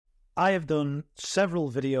I have done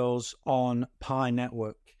several videos on Pi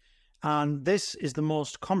Network, and this is the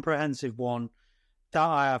most comprehensive one that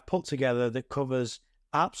I have put together that covers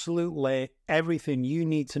absolutely everything you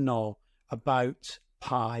need to know about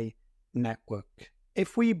Pi Network.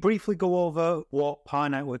 If we briefly go over what Pi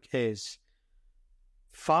Network is,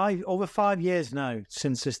 over 5 years now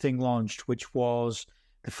since this thing launched, which was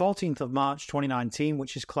the 14th of March 2019,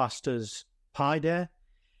 which is classed as Pi Day.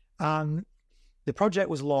 And the project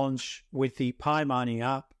was launched with the Pi mining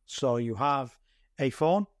app. So you have a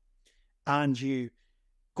phone and you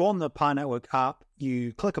go on the Pi Network app,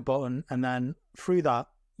 you click a button, and then through that,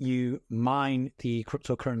 you mine the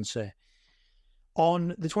cryptocurrency.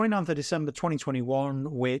 On the 29th of December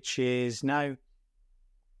 2021, which is now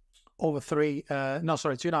over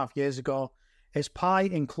 2.5 years ago, its Pi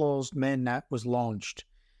enclosed mainnet was launched.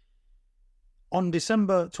 On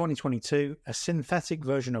December 2022, a synthetic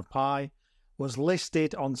version of Pi was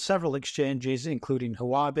listed on several exchanges, including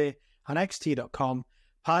Huobi and XT.com.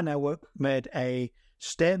 Pi Network made a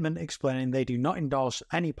statement explaining they do not endorse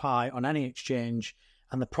any Pi on any exchange,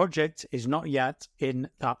 and the project is not yet in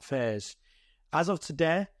that phase. As of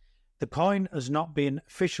today, the coin has not been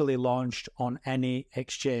officially launched on any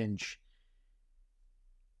exchange.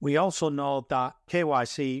 We also know that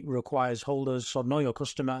KYC requires holders, so know your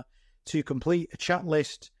customer, to complete a chat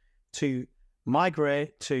list to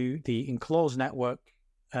migrate to the enclosed network,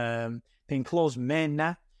 the enclosed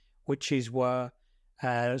mainnet, which is where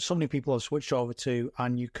so many people have switched over to,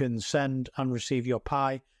 and you can send and receive your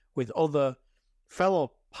Pi with other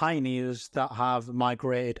fellow pioneers that have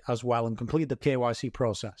migrated as well and complete the KYC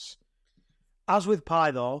process. As with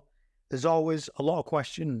Pi, though, there's always a lot of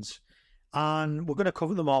questions, and we're going to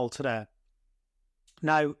cover them all today.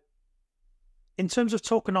 Now, in terms of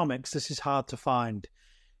tokenomics, this is hard to find.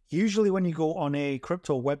 Usually when you go on a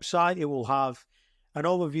crypto website, it will have an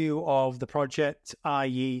overview of the project,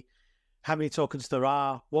 i.e. how many tokens there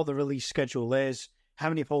are, what the release schedule is, how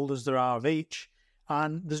many holders there are of each,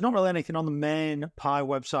 and there's not really anything on the main Pi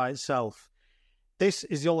website itself. This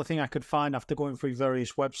is the only thing I could find after going through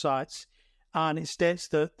various websites, and it states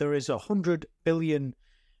that there is 100 billion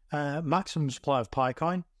maximum supply of Pi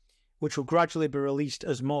coin, which will gradually be released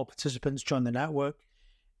as more participants join the network.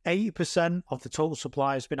 80% of the total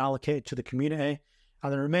supply has been allocated to the community,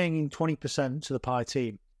 and the remaining 20% to the Pi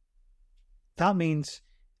team. That means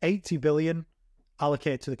 80 billion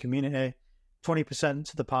allocated to the community, 20%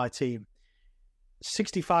 to the Pi team.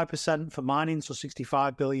 65% for mining, so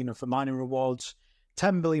 65 billion are for mining rewards,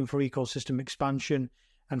 10 billion for ecosystem expansion,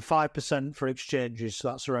 and 5% for exchanges, so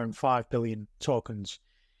that's around 5 billion tokens.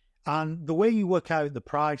 And the way you work out the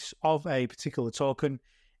price of a particular token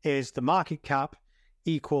is the market cap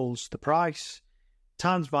equals the price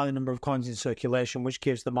times by the number of coins in circulation, which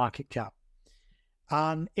gives the market cap.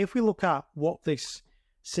 And if we look at what this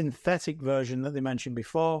synthetic version that they mentioned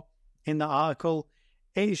before in that article,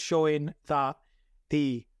 it is showing that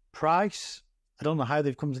the price, I don't know how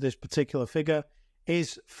they've come to this particular figure,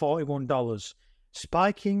 is $41,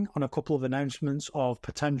 spiking on a couple of announcements of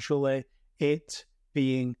potentially it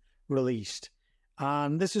being released.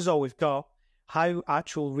 And this is all we've got. How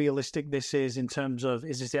actual realistic this is in terms of,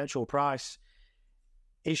 is this the actual price?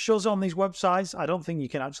 It shows on these websites. I don't think you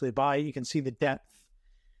can actually buy it. You can see the depth.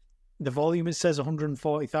 The volume, it says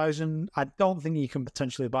 140,000. I don't think you can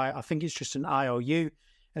potentially buy it. I think it's just an IOU.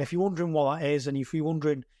 And if you're wondering what that is, and if you're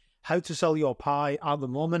wondering how to sell your Pi at the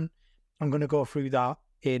moment, I'm going to go through that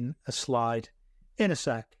in a slide in a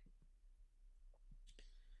sec.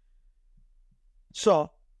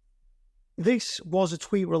 So, this was a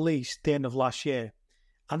tweet released at the end of last year,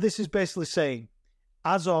 and this is basically saying,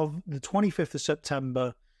 as of the 25th of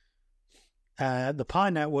September, the Pi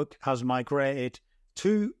network has migrated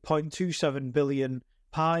 2.27 billion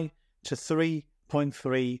Pi to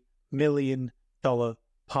 $3.3 million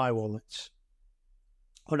Pi wallets.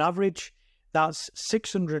 On average, that's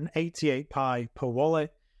 688 Pi per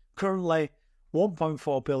wallet. Currently,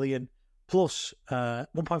 1.4 billion plus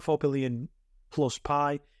 1.4 billion plus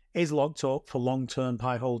Pi is locked up for long-term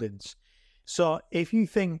Pi holdings. So if you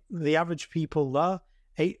think the average people there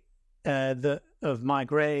that have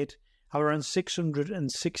migrated have around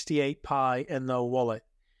 668 Pi in their wallet.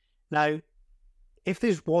 Now, if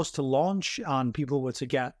this was to launch and people were to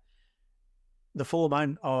get the full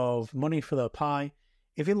amount of money for their Pi,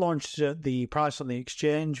 if it launched at the price on the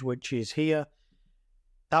exchange, which is here,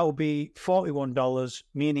 that would be $41,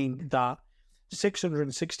 meaning that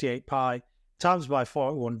 668 Pi times by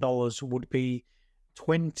 $41 would be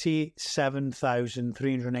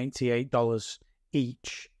 $27,388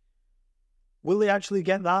 each. Will they actually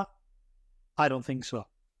get that? I don't think so.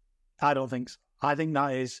 I think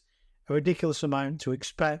that is a ridiculous amount to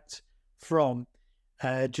expect from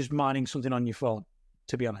just mining something on your phone,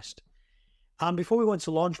 to be honest. And before we go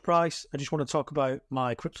into launch price, I just want to talk about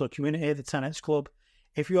my crypto community, the 10X Club.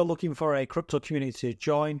 If you're looking for a crypto community to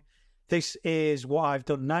join, this is what I've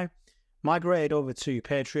done now. Migrated over to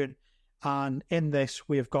Patreon, and in this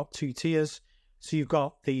we have got 2 tiers. So you've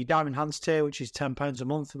got the Diamond Hands tier, which is £10 a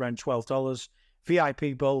month, around $12.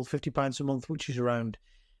 VIP Bull, £50 a month, which is around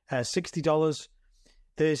 $60.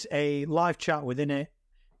 There's a live chat within it,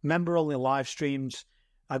 member-only live streams.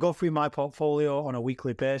 I go through my portfolio on a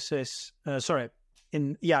weekly basis. I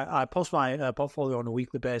post my portfolio on a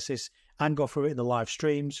weekly basis and go through it in the live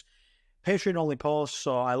streams. Patreon only posts,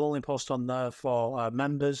 so I'll only post on there for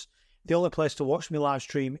members. The only place to watch me live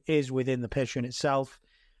stream is within the Patreon itself.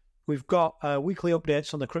 We've got weekly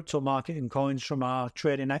updates on the crypto market and coins from our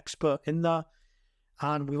trading expert in there.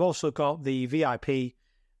 And we've also got the VIP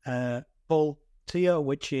Bull tier,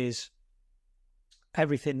 which is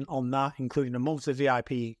everything on that, including a monthly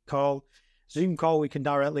VIP call, Zoom call. We can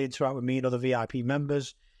directly interact with me and other VIP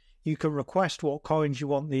members. You can request what coins you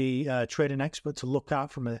want the trading expert to look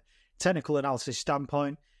at from a technical analysis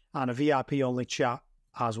standpoint, and a VIP only chat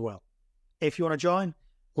as well. If you want to join,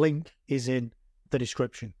 link is in the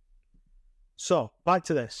description. So back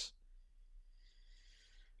to this.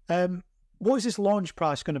 What is this launch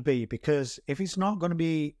price going to be? Because if it's not going to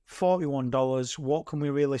be $41, what can we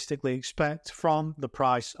realistically expect from the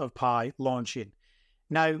price of Pi launching?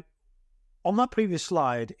 Now, on that previous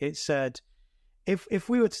slide, it said, if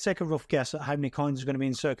we were to take a rough guess at how many coins are going to be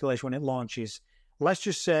in circulation when it launches, let's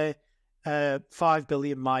just say 5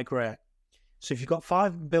 billion migrate. So if you've got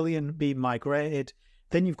 5 billion being migrated,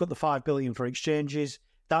 then you've got the 5 billion for exchanges.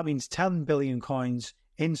 That means 10 billion coins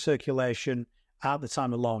in circulation at the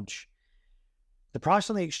time of launch. The price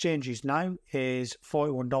on the exchanges now is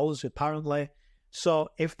 $41 apparently. So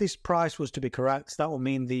if this price was to be correct, that will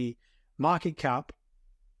mean the market cap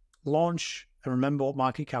launch, and remember what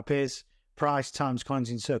market cap is, price times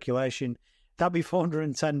coins in circulation, that'd be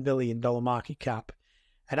 $410 billion market cap.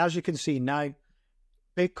 And as you can see now,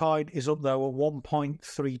 Bitcoin is up there with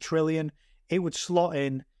 1.3 trillion. It would slot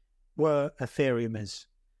in where Ethereum is.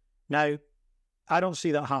 Now, I don't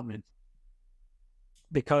see that happening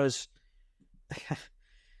because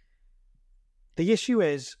the issue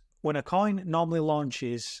is when a coin normally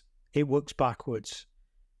launches, it works backwards.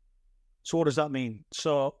 So what does that mean?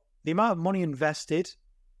 So the amount of money invested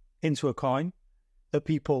into a coin that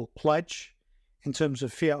people pledge in terms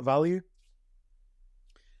of fiat value,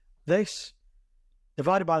 this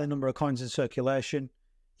divided by the number of coins in circulation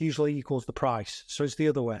usually equals the price. So it's the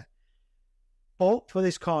other way. But for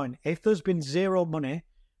this coin, if there's been zero money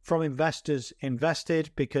from investors invested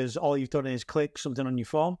because all you've done is click something on your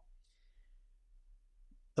phone,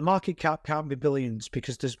 the market cap can't be billions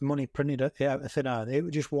because there's money printed out of thin air. It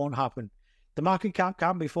just won't happen. The market cap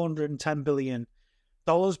can't be $410 billion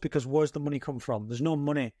because where's the money come from? There's no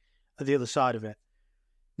money at the other side of it.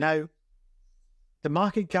 Now, the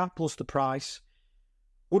market cap plus the price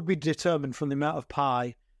would be determined from the amount of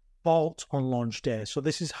Pi bought on launch day. So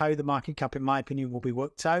this is how the market cap, in my opinion, will be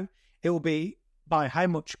worked out. It will be by how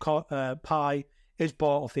much Pi is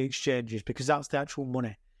bought off the exchanges, because that's the actual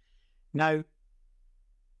money. Now,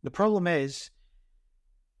 the problem is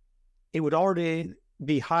it would already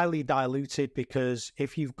be highly diluted, because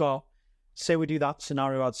if you've got, say we do that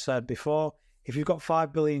scenario I'd said before, if you've got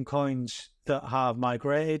 5 billion coins that have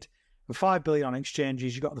migrated and 5 billion on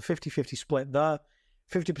exchanges, you've got the 50-50 split there.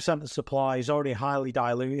 50% of the supply is already highly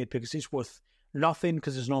diluted because it's worth nothing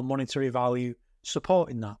because there's no monetary value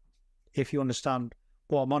supporting that, if you understand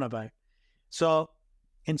what I'm on about. So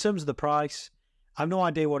in terms of the price, I have no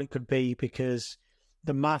idea what it could be because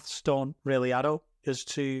the maths don't really add up as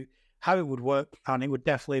to how it would work, and it would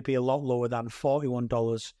definitely be a lot lower than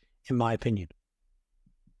 $41 in my opinion.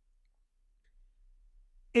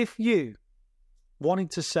 If you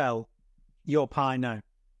wanted to sell your Pi now,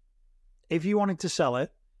 if you wanted to sell it,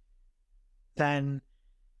 then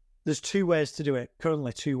there's 2 ways to do it.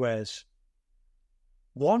 Currently 2 ways.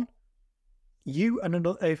 One, you and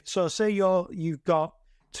another. So say you've got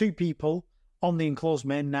 2 people on the enclosed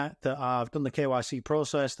mainnet that have done the KYC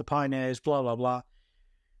process, the pioneers, blah blah blah.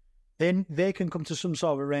 Then they can come to some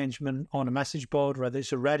sort of arrangement on a message board, whether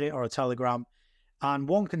it's a Reddit or a Telegram, and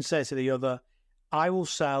one can say to the other, "I will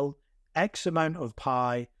sell X amount of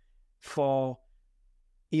Pi for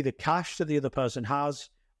either cash that the other person has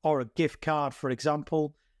or a gift card, for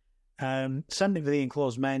example, send it to the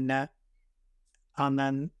enclosed mainnet, and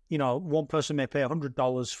then, you know, one person may pay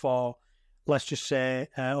 $100 for, let's just say,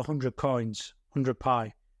 100 coins, 100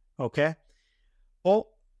 Pi, okay? But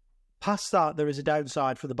Past that, there is a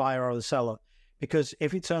downside for the buyer or the seller, because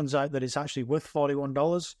if it turns out that it's actually worth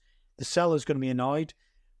 $41, the seller's going to be annoyed.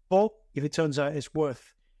 But if it turns out it's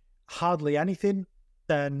worth hardly anything,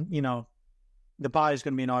 then, you know, the buyer's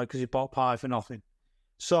going to be annoyed because he bought Pi for nothing.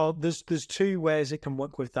 So there's two ways it can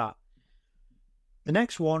work with that. The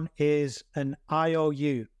next one is an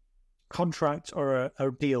IOU, contract or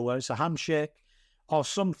a deal, where it's a handshake or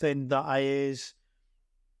something that is,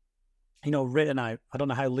 you know, written out. I don't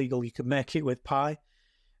know how legal you could make it with Pi.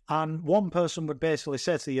 And one person would basically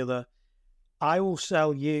say to the other, I will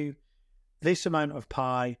sell you this amount of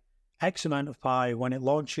Pi, X amount of Pi when it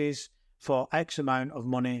launches for X amount of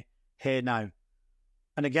money here now.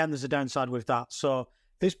 And again, there's a downside with that. So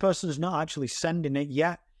this person is not actually sending it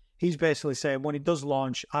yet. He's basically saying, when it does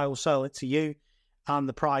launch, I will sell it to you. And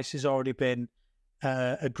the price has already been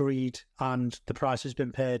agreed and the price has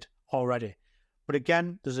been paid already. But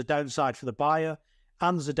again, there's a downside for the buyer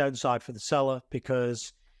and there's a downside for the seller,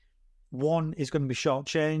 because one is going to be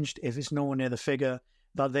shortchanged if it's nowhere near the figure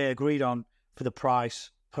that they agreed on for the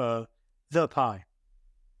price per the Pi.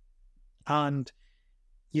 And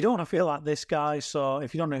you don't want to feel like this guy. So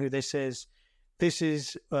if you don't know who this is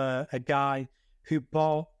a guy who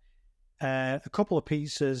bought a couple of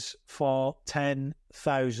pizzas for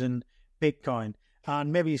 10,000 Bitcoin.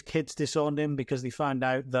 And maybe his kids disowned him because they found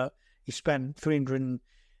out that he spent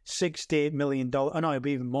 $368 million. Oh, no, it'll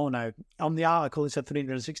be even more now. On the article, it said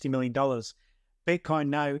 $360 million. Bitcoin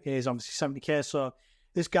now is obviously 70K. So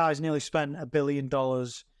this guy's nearly spent $1 billion,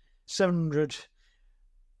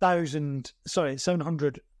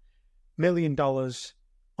 $700 million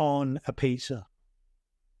on a pizza.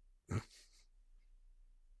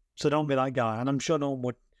 So don't be that guy. And I'm sure no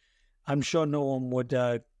one would.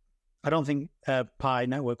 I don't think Pi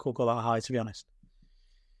Network will go that high, to be honest.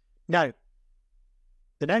 Now,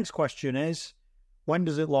 the next question is, when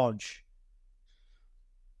does it launch?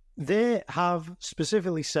 They have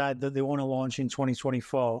specifically said that they want to launch in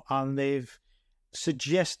 2024, and they've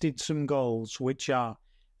suggested some goals, which are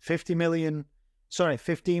 15 million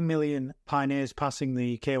pioneers passing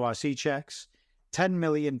the KYC checks, 10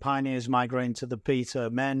 million pioneers migrating to the beta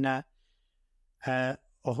mainnet,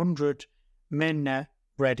 100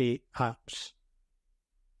 mainnet-ready apps.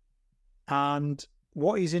 And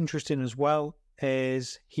what is interesting as well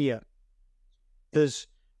is here, there's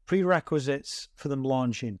prerequisites for them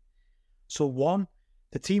launching. So one,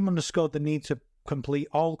 the team underscored the need to complete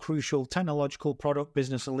all crucial technological, product,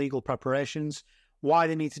 business, and legal preparations. Why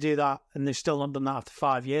they need to do that and they've still not done that after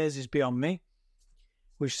 5 years is beyond me.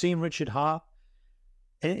 We've seen Richard Hart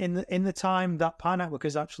in the time that Pi Network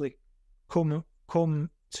has actually come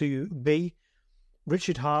to be.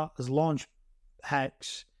 Richard Hart has launched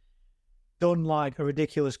Hex, done like a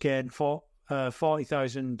ridiculous gain for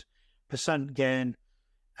 40,000% gain,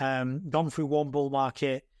 gone through one bull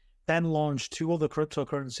market, then launched two other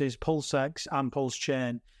cryptocurrencies, PulseX and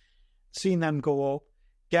PulseChain, seen them go up,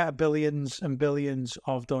 get billions and billions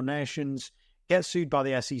of donations, get sued by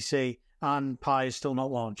the SEC, and Pi is still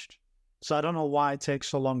not launched. So I don't know why it takes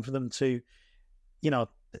so long for them to,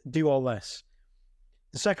 do all this.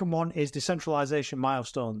 The second one is decentralization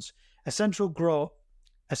milestones. A central goal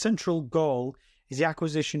is the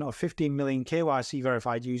acquisition of 15 million KYC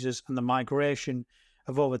verified users and the migration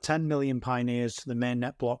of over 10 million pioneers to the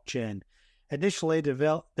mainnet blockchain. Additionally,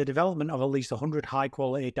 the development of at least 100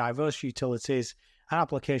 high-quality, diverse utilities and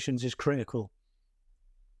applications is critical.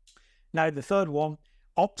 Now, the third one,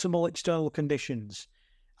 optimal external conditions.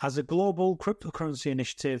 As a global cryptocurrency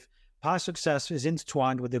initiative, Pi's success is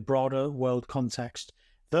intertwined with the broader world context.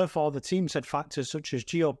 Therefore, the team said factors such as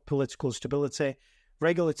geopolitical stability,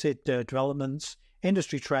 regulated developments,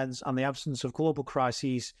 industry trends, and the absence of global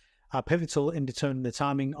crises are pivotal in determining the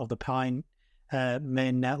timing of the Pi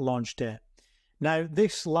mainnet launch date. Now,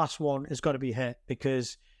 this last one has got to be hit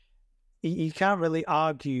because you can't really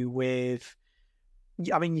argue with.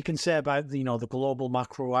 I mean, you can say about the global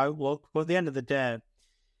macro outlook, but at the end of the day,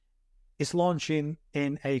 it's launching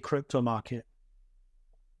in a crypto market,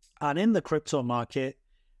 and in the crypto market,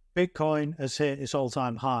 Bitcoin has hit its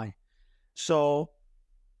all-time high. So,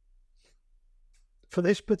 for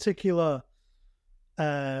this particular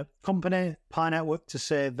company, Pi Network, to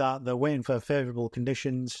say that they're waiting for favorable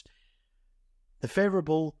conditions, the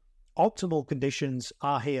favorable, optimal conditions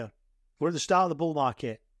are here. We're at the start of the bull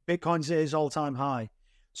market. Bitcoin's at its all-time high.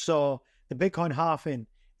 So the Bitcoin halving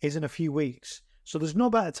is in a few weeks. So there's no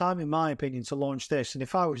better time, in my opinion, to launch this. And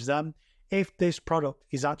if I was them, if this product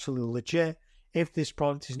is actually legit, if this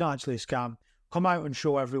product is not actually a scam, come out and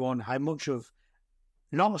show everyone how much of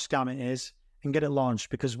not a scam it is and get it launched.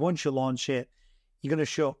 Because once you launch it, you're going to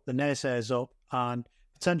shut the naysayers up. And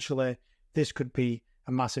potentially this could be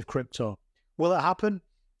a massive crypto. Will it happen?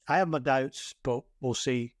 I have my doubts, but we'll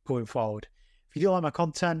see going forward. If you do like my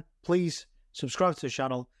content, please subscribe to the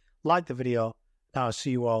channel, like the video, and I'll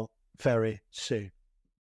see you all very soon.